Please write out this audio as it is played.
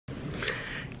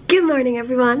Good morning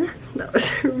everyone. That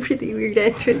was a really weird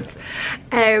entrance.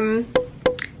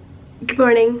 Good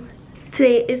morning.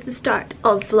 Today is the start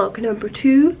of vlog number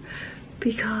 2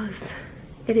 because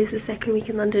it is the second week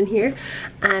in London here,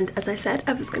 and as I said,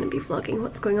 I was going to be vlogging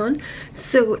what's going on.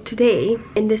 So today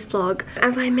in this vlog,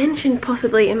 as I mentioned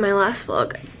possibly in my last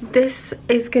vlog, this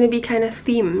is going to be kind of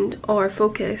themed or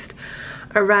focused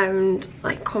around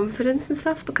like confidence and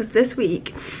stuff, because this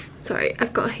week, sorry,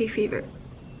 I've got a hay fever.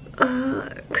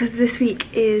 Because this week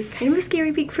is kind of a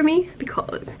scary week for me,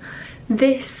 because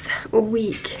this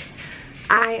week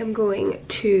I am going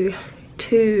to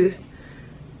 2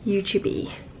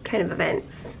 YouTube-y kind of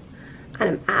events, and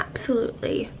I'm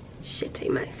absolutely shitting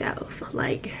myself.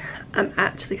 Like, I'm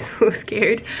actually so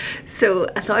scared. So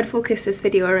I thought I'd focus this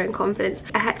video around confidence.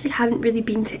 I actually haven't really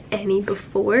been to any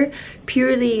before,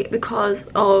 purely because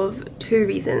of 2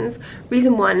 reasons.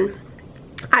 Reason 1,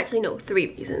 actually no,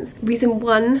 3 reasons. Reason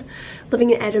 1, living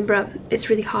in Edinburgh, it's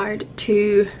really hard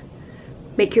to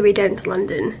make your way down to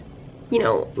London, you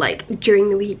know, like during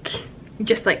the week,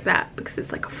 just like that, because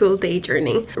it's like a full day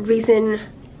journey. Reason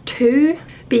 2,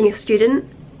 being a student,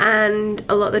 and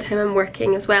a lot of the time I'm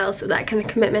working as well, so that kind of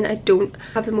commitment, I don't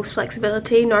have the most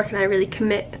flexibility, nor can I really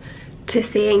commit to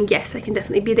saying yes, I can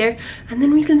definitely be there. And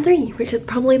then reason 3, which is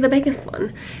probably the biggest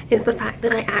one, is the fact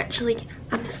that I actually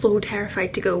am so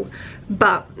terrified to go.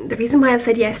 But the reason why I've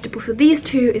said yes to both of these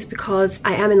 2 is because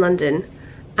I am in London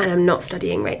and I'm not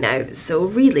studying right now, so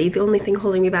really the only thing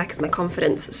holding me back is my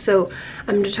confidence. So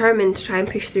I'm determined to try and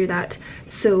push through that.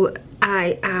 So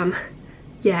I am,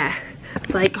 yeah,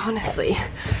 like honestly,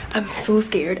 I'm so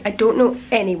scared. I don't know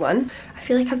anyone. I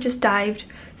feel like I've just dived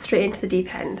straight into the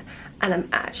deep end, and I'm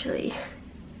actually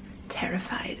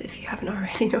terrified, if you haven't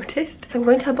already noticed. I'm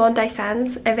going to a Bondi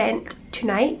Sands event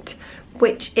tonight,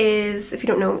 which is, if you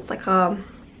don't know, it's like a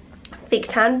fake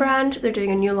tan brand. They're doing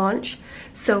a new launch,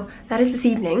 so that is this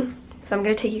evening, so I'm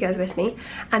going to take you guys with me.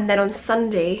 And then on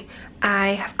Sunday I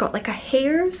have got like a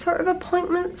hair sort of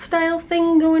appointment style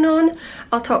thing going on.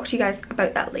 I'll talk to you guys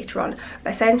about that later on,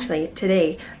 but essentially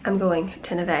today I'm going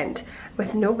to an event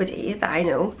with nobody that I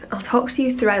know. I'll talk to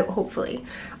you throughout, hopefully,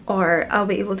 or I'll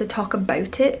be able to talk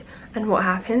about it and what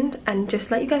happened, and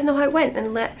just let you guys know how it went,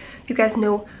 and let you guys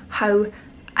know how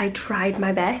I tried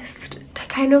my best to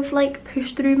kind of like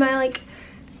push through my like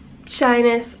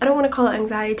shyness. I don't want to call it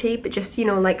anxiety, but just, you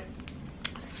know, like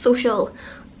social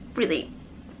really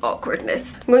awkwardness.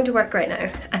 I'm going to work right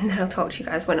now, and then I'll talk to you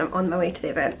guys when I'm on my way to the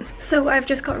event. So I've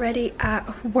just got ready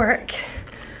at work.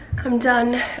 I'm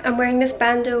done. I'm wearing this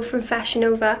bandeau from Fashion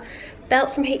Nova,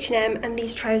 belt from H&M, and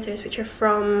these trousers which are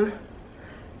from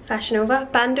Fashion Nova.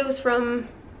 Bandeau's from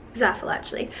Zaful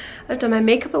actually. I've done my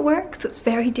makeup at work, so it's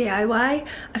very DIY.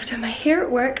 I've done my hair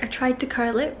at work. I tried to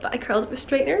curl it, but I curled it with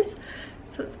straighteners,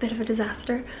 so it's a bit of a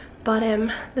disaster. But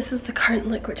this is the current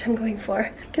look which I'm going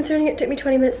for. Considering it took me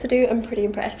 20 minutes to do, I'm pretty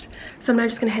impressed. So I'm now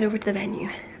just gonna head over to the venue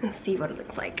and see what it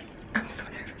looks like. I'm so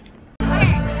nervous.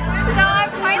 Okay, so I'm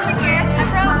finally here. I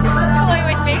brought Chloe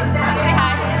with me. Say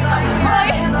hi.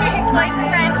 Chloe's a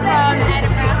friend from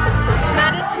Edinburgh. I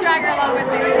managed to drag her along with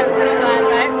me, which I'm so glad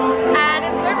about. And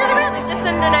it's going really well. They've just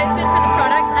done an announcement for the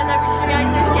products, and I've just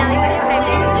realised there's jellyfish behind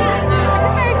me, which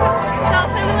is very cool. So I'll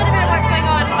film a little bit of what's going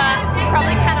on, but you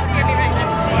probably cannot hear me right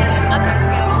now. I'll talk to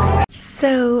you guys.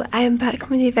 So I am back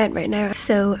from the event right now,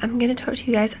 so I'm gonna talk to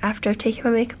you guys after I've taken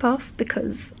my makeup off,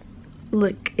 because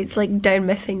look, it's like down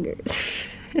my fingers.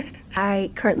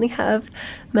 I currently have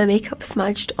my makeup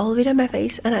smudged all the way down my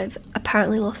face, and I've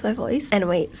apparently lost my voice.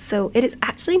 Anyway, so it is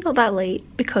actually not that late,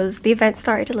 because the event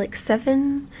started at like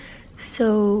 7,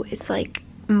 so it's like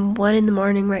 1 in the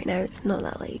morning right now. It's not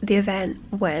that late. The event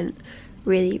went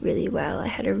really well. I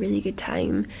had a really good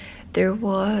time. There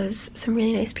was some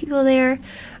really nice people there.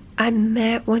 I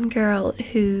met one girl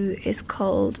who is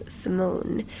called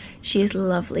Simone. She is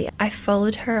lovely. I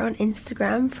followed her on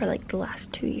Instagram for like the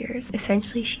last 2 years.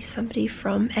 Essentially, she's somebody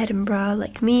from Edinburgh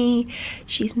like me.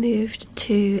 She's moved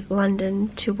to London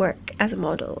to work as a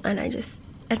model, and I just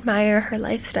admire her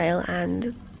lifestyle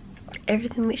and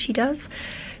everything that she does.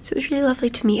 So it was really lovely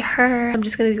to meet her. I'm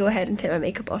just gonna go ahead and take my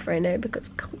makeup off right now, because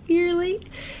clearly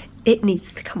it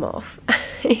needs to come off.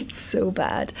 It's so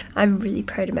bad. I'm really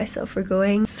proud of myself for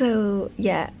going. So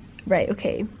yeah, right,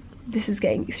 okay. This is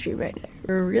getting extreme right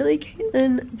now. Really,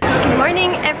 Kaitlin? Good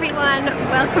morning everyone.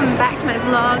 Welcome back to my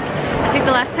vlog. I think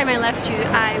the last time I left you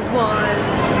I was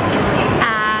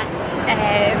at,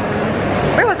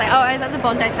 where was I? Oh, I was at the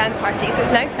Bondi Sands party, so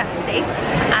it's now Saturday.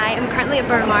 I am currently at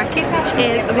Borough Market, which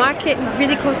is a market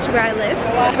really close to where I live.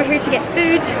 So we're here to get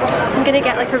food. I'm gonna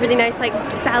get like a really nice like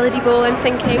salady bowl, I'm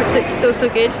thinking, which looks so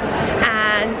good.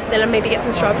 And then I'll maybe get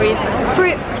some strawberries or some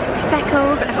fruit or some prosecco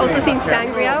mojito. I've also seen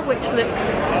sangria, which looks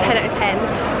 10 out of 10.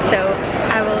 So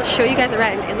I will show you guys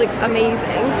around. It looks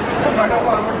amazing.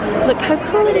 Look how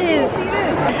cool it is.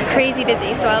 It's crazy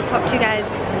busy, so I'll talk to you guys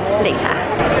later.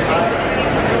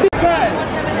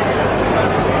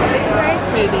 It's very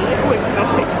smoothie. Oh,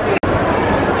 exotic smoothie.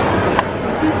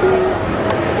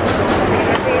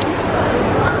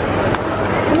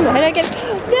 Ooh, how did I get?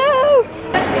 No!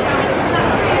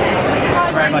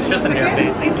 Very much just in here,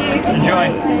 please. Thank you.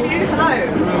 Enjoy.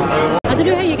 Hello. I don't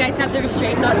know how you guys have the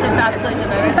restraint not to absolutely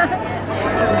devour.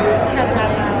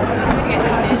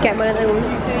 Get one of those.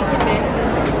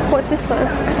 What's this one?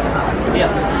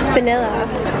 Yes. Vanilla.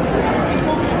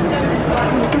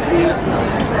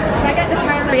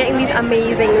 We're getting these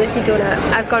amazing leafy donuts.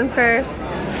 I've gone for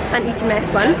an Eat and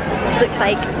Mess one, which looks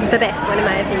like the best one in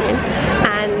my opinion.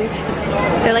 And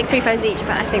they're like £3 each,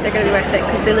 but I think they're going to be worth it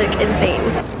because they look insane.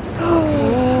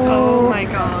 Oh my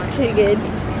gosh. Too good.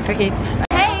 Okay.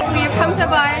 Hey, we have come to a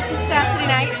bar this Saturday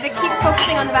night that keeps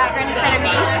focusing on the background instead of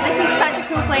me. This is such a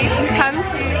cool place. We've come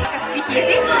to a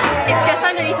speakeasy. It's just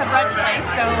underneath a brunch place,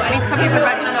 so I need to come here for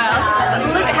brunch as well.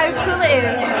 But look at how cool it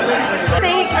is.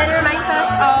 It kind of reminds us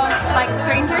of like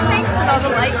Stranger Things with all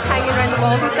the lights hanging around the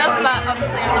walls and stuff, but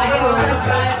obviously a really cool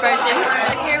version.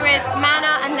 We're here with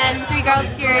Mana, and then 3 girls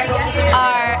here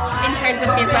are interns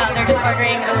with me as well. They're just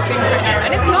ordering a spoon right now,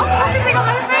 and it's not focusing on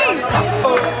my face.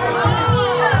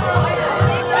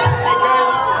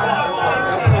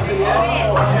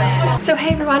 So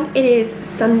hey everyone, it is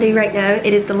Sunday right now.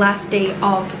 It is the last day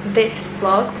of this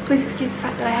vlog. Please excuse the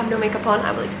fact that I have no makeup on.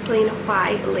 I will explain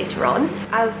why later on.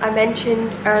 As I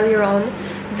mentioned earlier on,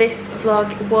 this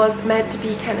vlog was meant to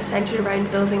be kind of centered around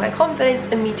building my confidence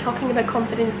and me talking about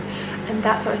confidence and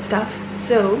that sort of stuff.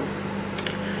 So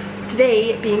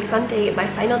today being Sunday, my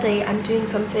final day, I'm doing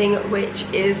something which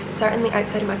is certainly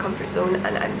outside of my comfort zone,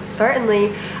 and I'm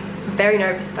certainly very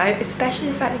nervous about, especially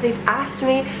the fact that they've asked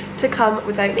me to come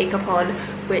without makeup on,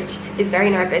 which is very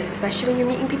nervous, especially when you're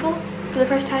meeting people for the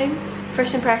first time.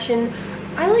 First impression,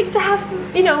 I like to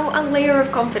have, you know, a layer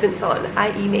of confidence on,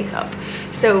 i.e. makeup.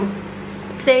 So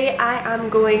today I am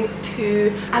going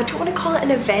to, I don't want to call it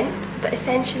an event, but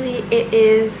essentially it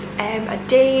is a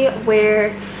day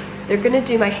where they're going to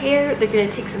do my hair, they're going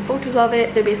to take some photos of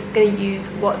it, they're basically going to use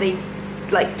what they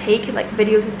like take and like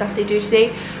videos and stuff they do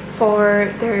today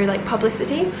for their like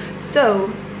publicity. So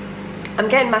I'm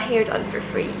getting my hair done for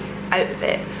free out of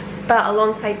it, but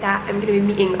alongside that I'm going to be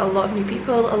meeting a lot of new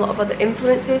people. A lot of other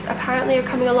influencers apparently are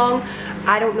coming along.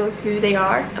 I don't know who they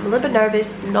are. I'm a little bit nervous.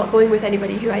 I'm not going with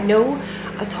anybody who I know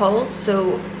at all,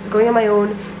 so going on my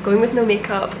own, going with no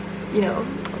makeup, you know,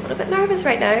 a little bit nervous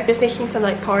right now. Just making some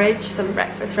like porridge, some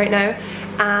breakfast right now,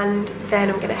 and then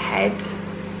I'm gonna head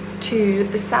to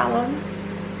the salon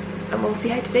and we'll see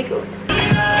how today goes.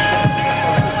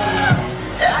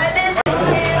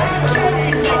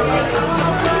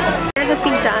 Hair has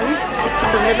been done. It's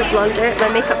just a little bit blonder. My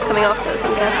makeup's coming off though, so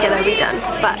I'm gonna have to get that redone.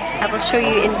 But I will show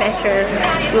you in better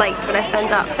light when I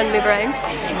stand up and move around.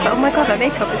 But oh my god, my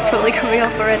makeup is totally coming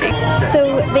off already.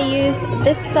 So they use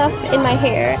this stuff in my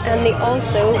hair, and they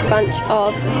also a bunch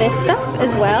of this stuff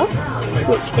as well,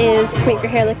 which is to make your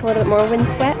hair look a little bit more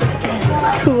windswept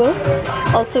and cool.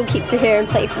 Also keeps your hair in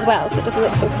place as well, so it doesn't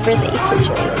look so frizzy, which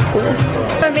is cool.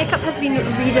 My makeup has been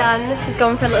redone. She's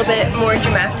gone for a little bit more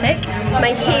dramatic.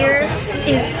 My hair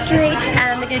is straight,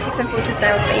 and they're going to take some photos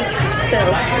now with me, so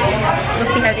we'll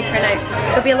see how they turn out.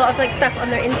 There'll be a lot of like stuff on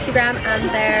their Instagram and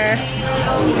their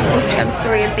Instagram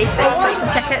story and Facebook, so you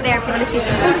can check out there if you want to see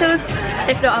some photos.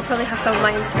 If not, I'll probably have some on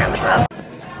my Instagram as well.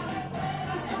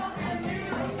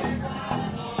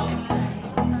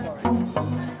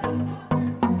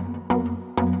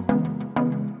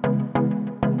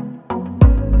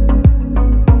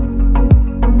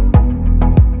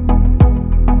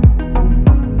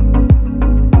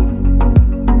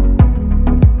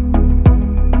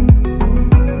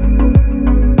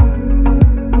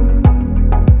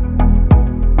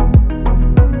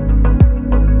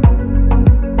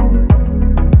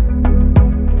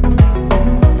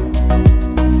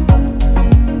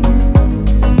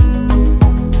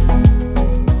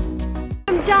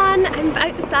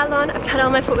 I've had all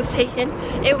my photos taken.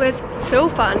 It was so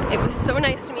fun. It was so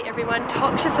nice to meet everyone,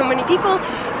 talk to so many people,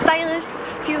 stylists,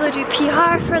 people who do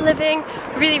PR for a living.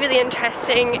 Really, really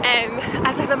interesting.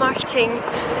 As I'm a marketing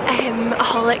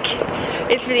aholic,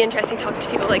 it's really interesting talking to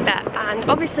people like that. And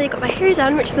obviously I got my hair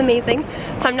done, which is amazing.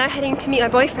 So I'm now heading to meet my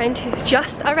boyfriend who's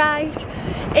just arrived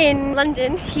in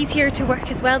London. He's here to work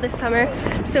as well this summer.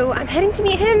 So I'm heading to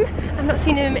meet him. I've not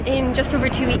seen him in just over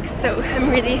 2 weeks, so I'm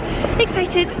really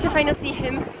excited to finally see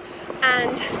him.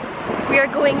 and we are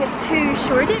going to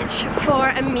Shoreditch for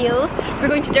a meal. We're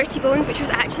going to Dirty Bones, which was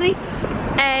actually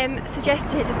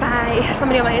suggested by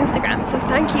somebody on my Instagram, so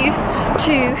thank you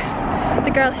to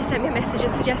the girl who sent me a message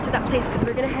and suggested that place, because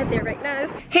we're gonna head there right now.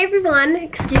 Hey everyone,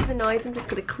 excuse the noise, I'm just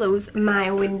gonna close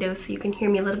my window so you can hear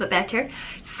me a little bit better.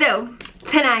 So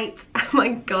tonight, oh my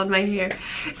god, my hair.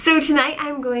 So tonight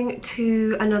I'm going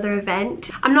to another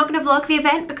event. I'm not gonna vlog the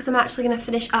event because I'm actually gonna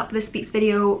finish up this week's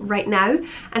video right now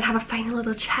and have a final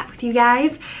little chat with you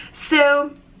guys.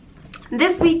 So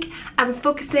this week I was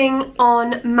focusing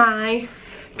on my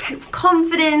kind of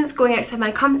confidence, going outside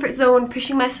my comfort zone,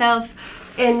 pushing myself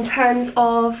in terms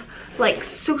of like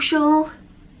social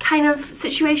kind of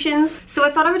situations. So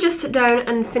I thought I would just sit down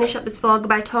and finish up this vlog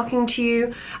by talking to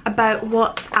you about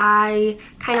what I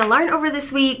kind of learned over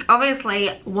this week. Obviously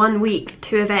 1 week,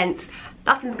 2 events,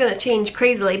 nothing's gonna change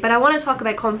crazily, but I want to talk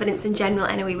about confidence in general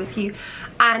anyway with you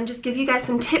and just give you guys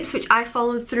some tips which I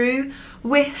followed through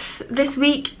with this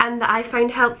week and that I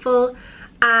find helpful.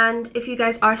 And if you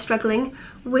guys are struggling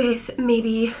with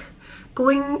maybe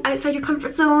going outside your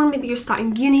comfort zone, maybe you're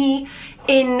starting uni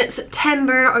in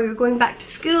September, or you're going back to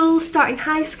school, starting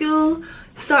high school,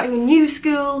 starting a new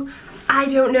school, I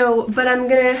don't know, but I'm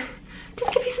gonna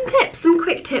just give you some tips, some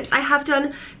quick tips. I have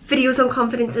done videos on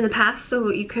confidence in the past, so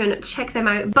you can check them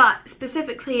out, but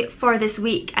specifically for this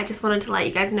week I just wanted to let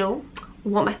you guys know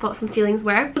what my thoughts and feelings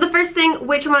were. So the first thing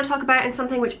which I want to talk about, and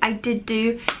something which I did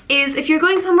do, is if you're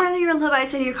going somewhere that you're a little bit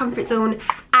outside of your comfort zone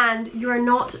and you're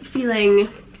not feeling,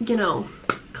 you know,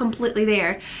 completely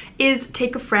there, is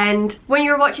take a friend. When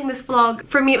you're watching this vlog,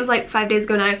 for me it was like 5 days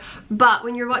ago now, but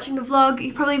when you're watching the vlog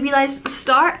you probably realised at the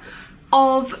start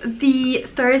of the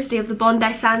Thursday of the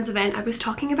Bondi Sands event I was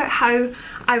talking about how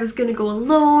I was gonna go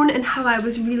alone and how I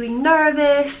was really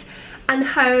nervous and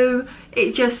how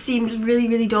it just seemed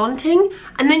really daunting.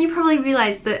 And then you probably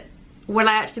realised that when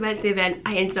I actually went to the event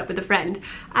I ended up with a friend,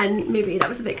 and maybe that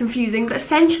was a bit confusing, but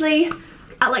essentially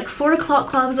at like 4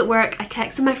 o'clock while I was at work I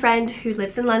texted my friend who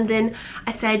lives in London.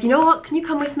 I said, you know what, can you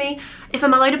come with me? If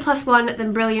I'm allowed a +1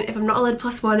 then brilliant, if I'm not allowed a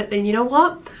 +1 then you know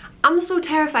what, I'm so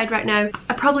terrified right now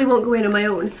I probably won't go in on my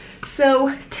own.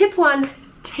 So tip 1,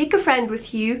 take a friend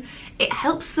with you. It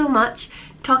helps so much.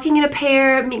 Talking in a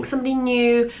pair, meeting somebody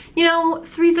new, you know,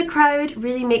 three's a crowd,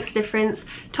 really makes a difference.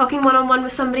 Talking one-on-one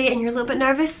with somebody and you're a little bit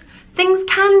nervous, things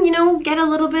can, you know, get a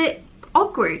little bit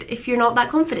awkward if you're not that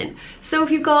confident. So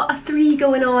if you've got a 3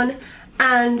 going on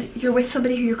and you're with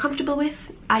somebody who you're comfortable with,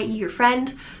 i.e. your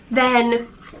friend, then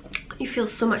you feel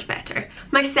so much better.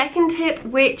 My second tip,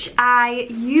 which I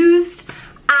used,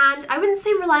 and I wouldn't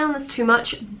say rely on this too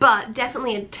much, but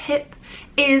definitely a tip,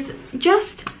 is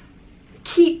just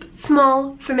keep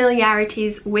small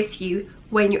familiarities with you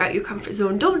when you're out your comfort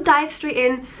zone. Don't dive straight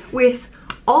in with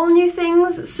all new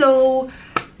things. So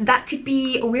that could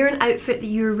be wear an outfit that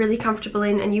you're really comfortable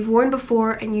in and you've worn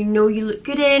before and you know you look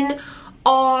good in,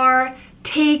 or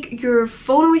take your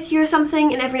phone with you or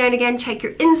something and every now and again check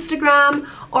your Instagram,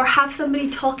 or have somebody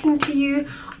talking to you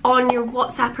on your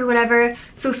WhatsApp or whatever,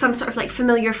 so some sort of like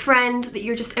familiar friend that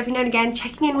you're just every now and again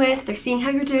checking in with, they're seeing how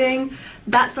you're doing,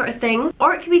 that sort of thing.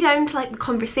 Or it could be down to like the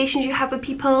conversations you have with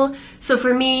people. So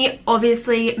for me,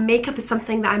 obviously makeup is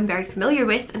something that I'm very familiar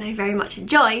with and I very much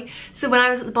enjoy. So when I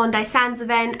was at the Bondi Sands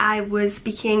event I was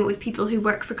speaking with people who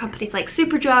work for companies like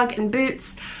Superdrug and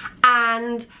Boots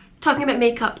and talking about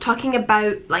makeup, talking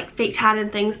about like fake tan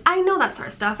and things. I know that sort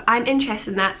of stuff, I'm interested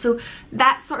in that, so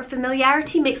that sort of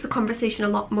familiarity makes the conversation a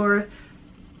lot more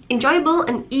enjoyable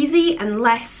and easy and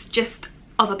less just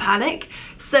of a panic.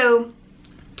 So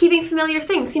keeping familiar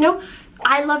things, you know,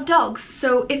 I love dogs,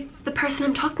 so if the person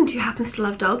I'm talking to happens to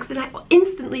love dogs, then I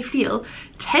instantly feel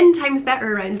 10 times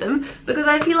better around them because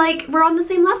I feel like we're on the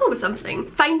same level with something.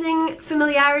 Finding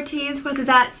familiarities, whether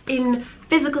that's in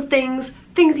physical things,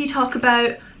 things you talk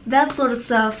about, that sort of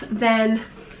stuff, then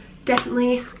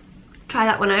definitely try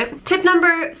that one out. Tip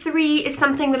number 3 is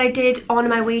something that I did on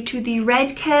my way to the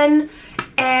Redken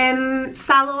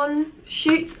salon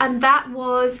shoots, and that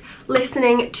was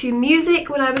listening to music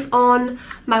when I was on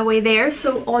my way there.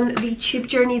 So on the tube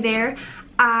journey there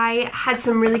I had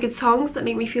some really good songs that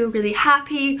made me feel really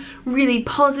happy, really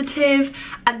positive,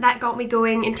 and that got me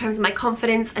going in terms of my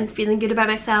confidence and feeling good about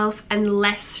myself and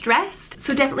less stressed.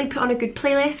 So definitely put on a good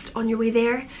playlist on your way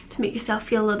there to make yourself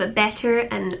feel a little bit better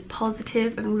and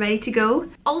positive and ready to go.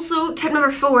 Also, tip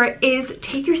number 4 is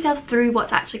take yourself through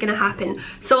what's actually going to happen.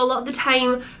 So a lot of the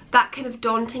time that kind of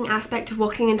daunting aspect of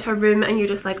walking into a room and you're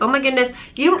just like, oh my goodness,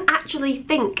 you don't actually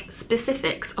think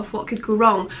specifics of what could go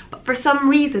wrong, but for some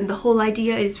reason the whole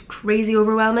idea is crazy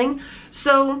overwhelming.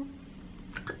 So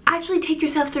actually take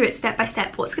yourself through it step by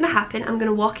step. What's going to happen? I'm going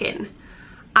to walk in.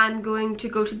 I'm going to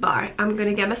go to the bar, I'm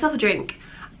gonna get myself a drink,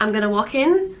 I'm gonna walk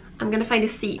in, I'm gonna find a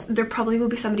seat. There probably will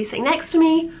be somebody sitting next to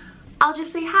me. I'll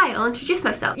just say hi, I'll introduce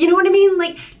myself. You know what I mean?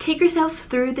 Like, take yourself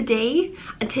through the day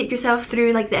and take yourself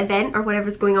through like the event or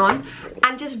whatever's going on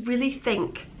and just really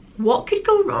think, what could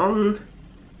go wrong?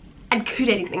 And could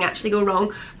anything actually go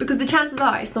wrong? Because the chances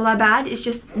are it's not that bad, it's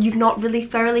just you've not really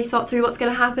thoroughly thought through what's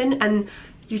gonna happen and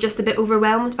you're just a bit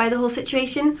overwhelmed by the whole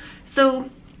situation. So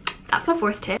that's my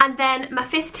 4th tip. And then my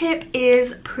 5th tip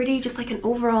is pretty just like an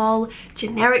overall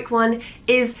generic one,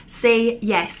 is say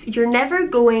yes. You're never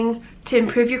going to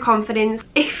improve your confidence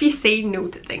if you say no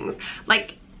to things.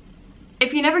 Like,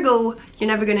 if you never go, you're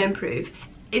never going to improve.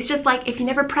 It's just like if you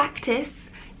never practice,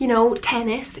 you know,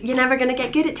 tennis, you're never going to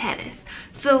get good at tennis.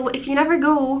 So if you never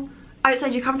go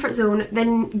outside your comfort zone,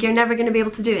 then you're never going to be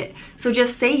able to do it. So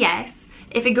just say yes.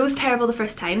 If it goes terrible the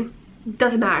first time,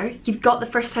 doesn't matter, you've got the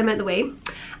first time out of the way,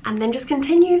 and then just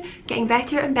continue getting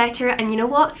better and better. And you know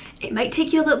what, it might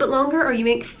take you a little bit longer, or you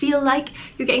might feel like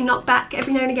you're getting knocked back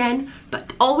every now and again,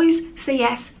 but always say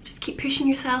yes. Just keep pushing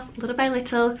yourself little by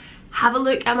little. Have a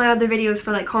look at my other videos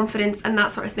for like confidence and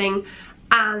that sort of thing,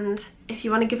 and if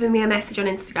you want to give me a message on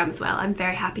Instagram as well, I'm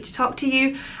very happy to talk to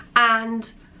you. And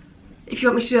if you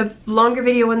want me to do a longer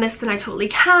video on this, then I totally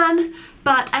can.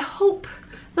 But I hope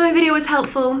that my video was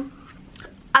helpful.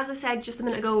 As I said just a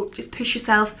minute ago, just push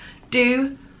yourself,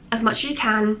 do as much as you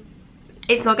can,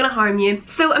 it's not going to harm you.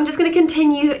 So I'm just going to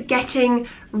continue getting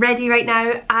ready right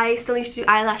now. I still need to do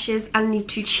eyelashes and need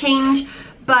to change,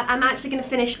 but I'm actually going to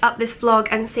finish up this vlog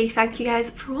and say thank you guys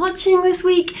for watching this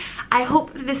week. I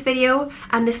hope that this video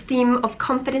and this theme of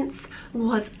confidence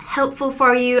was helpful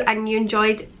for you and you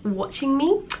enjoyed watching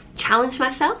me challenge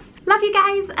myself. Love you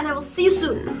guys, and I will see you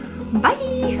soon.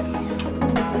 Bye!